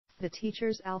The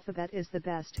teacher's alphabet is the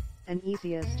best, and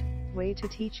easiest, way to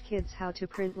teach kids how to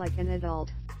print like an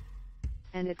adult.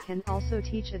 And it can also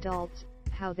teach adults,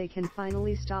 how they can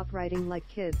finally stop writing like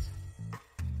kids.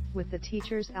 With the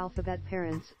teacher's alphabet,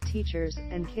 parents, teachers,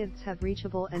 and kids have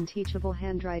reachable and teachable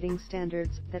handwriting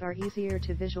standards that are easier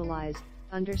to visualize,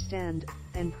 understand,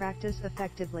 and practice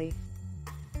effectively.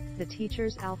 The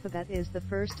teacher's alphabet is the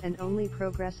first and only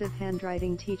progressive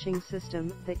handwriting teaching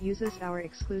system that uses our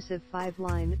exclusive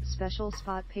 5-line special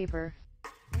spot paper.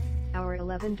 Our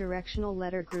 11 directional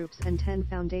letter groups and 10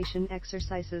 foundation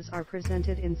exercises are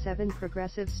presented in 7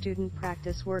 progressive student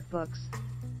practice workbooks.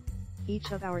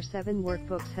 Each of our 7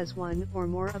 workbooks has 1 or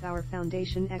more of our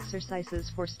foundation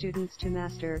exercises for students to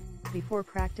master, before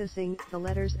practicing the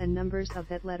letters and numbers of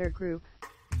that letter group.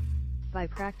 By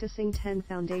practicing 10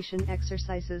 foundation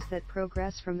exercises that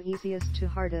progress from easiest to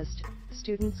hardest,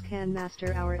 students can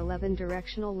master our 11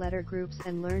 directional letter groups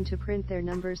and learn to print their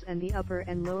numbers and the upper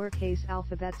and lower case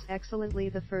alphabets excellently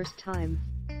the first time.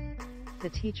 The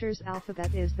teacher's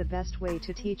alphabet is the best way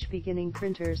to teach beginning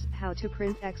printers how to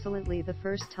print excellently the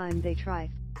first time they try.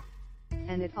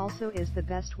 And it also is the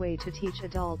best way to teach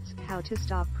adults how to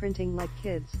stop printing like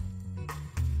kids.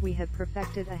 We have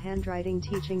perfected a handwriting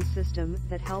teaching system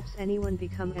that helps anyone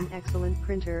become an excellent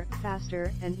printer,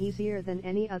 faster and easier than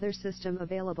any other system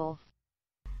available.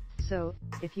 So,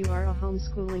 if you are a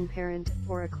homeschooling parent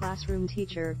or a classroom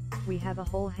teacher, we have a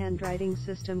whole handwriting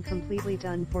system completely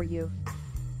done for you.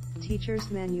 Teacher's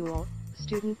manual,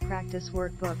 student practice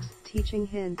workbooks, teaching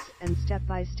hints, and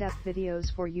step-by-step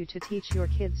videos for you to teach your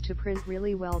kids to print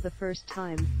really well the first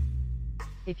time.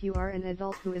 If you are an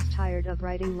adult who is tired of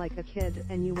writing like a kid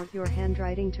and you want your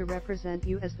handwriting to represent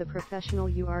you as the professional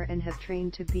you are and have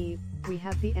trained to be, we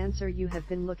have the answer you have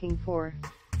been looking for.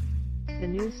 The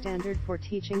new standard for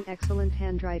teaching excellent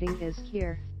handwriting is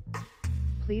here.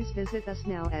 Please visit us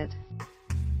now at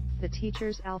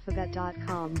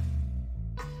theteachersalphabet.com.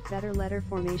 Better letter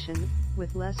formation,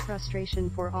 with less frustration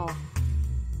for all.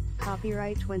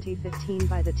 Copyright 2015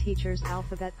 by the Teacher's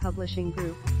Alphabet Publishing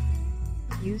Group.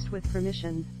 Used with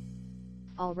permission.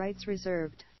 All rights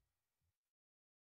reserved.